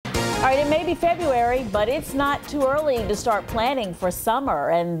All right, it may be February, but it's not too early to start planning for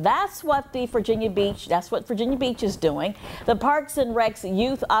summer, and that's what Virginia Beach is doing. The Parks and Rec's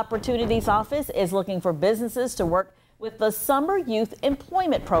Youth Opportunities Office is looking for businesses to work with the Summer Youth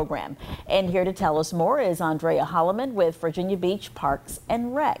Employment Program. And here to tell us more is Andrea Holloman with Virginia Beach Parks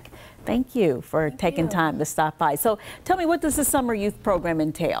and Rec. Thank you for taking time to stop by. So tell me, what does the Summer Youth Program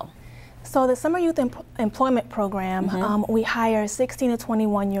entail? So the Summer Youth Employment Program, we hire 16 to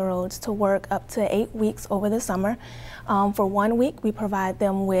 21-year-olds to work up to 8 weeks over the summer. For 1 week, we provide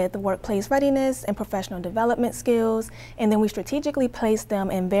them with workplace readiness and professional development skills, and then we strategically place them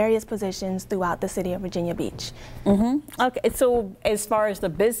in various positions throughout the city of Virginia Beach. Okay, so as far as the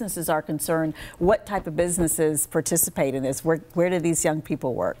businesses are concerned, what type of businesses participate in this? Where do these young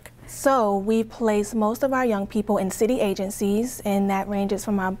people work? So we place most of our young people in city agencies, and that ranges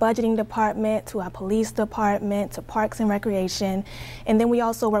from our budgeting department to our police department to Parks and Recreation. And then we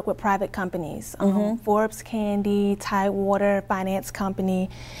also work with private companies, Forbes Candy, Tidewater Finance Company,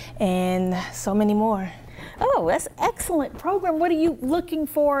 and so many more. Oh, that's an excellent program. What are you looking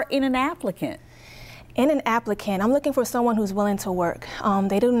for in an applicant? In an applicant, I'm looking for someone who's willing to work.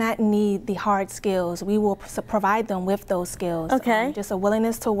 They do not need the hard skills. We will provide them with those skills. Okay. Just a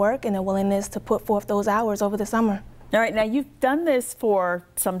willingness to work and a willingness to put forth those hours over the summer. All right, now you've done this for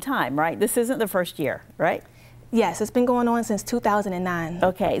some time, right? This isn't the first year, right? Yes, it's been going on since 2009.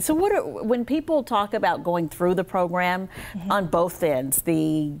 Okay, so when people talk about going through the program on both ends,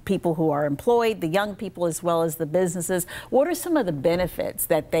 the people who are employed, the young people as well as the businesses, what are some of the benefits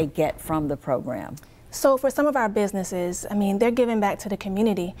that they get from the program? So for some of our businesses, I mean, they're giving back to the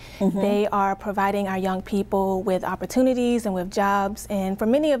community. They are providing our young people with opportunities and with jobs, and for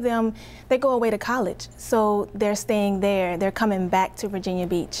many of them, they go away to college. So they're staying there, they're coming back to Virginia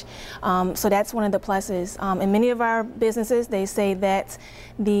Beach. So that's one of the pluses. In many of our businesses, they say that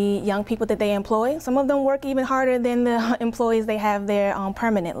the young people that they employ, some of them work even harder than the employees they have there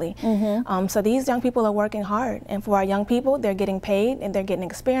permanently. So these young people are working hard, and for our young people, they're getting paid and they're getting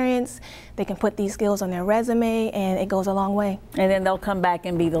experience. They can put these skills on their resume, and it goes a long way. And then they'll come back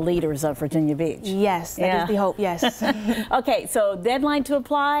and be the leaders of Virginia Beach. Yes, that is the hope, yes. Okay, so deadline to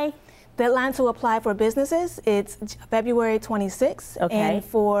apply? Deadline to apply for businesses, it's February 26th. Okay. And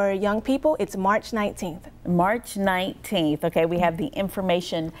for young people, it's March 19th. March 19th. Okay, we have the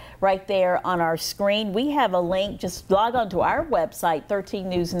information right there on our screen. We have a link. Just log on to our website,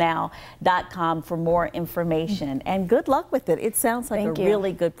 13newsnow.com, for more information. And good luck with it. It sounds like a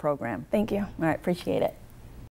really good program. Thank you. All right, appreciate it.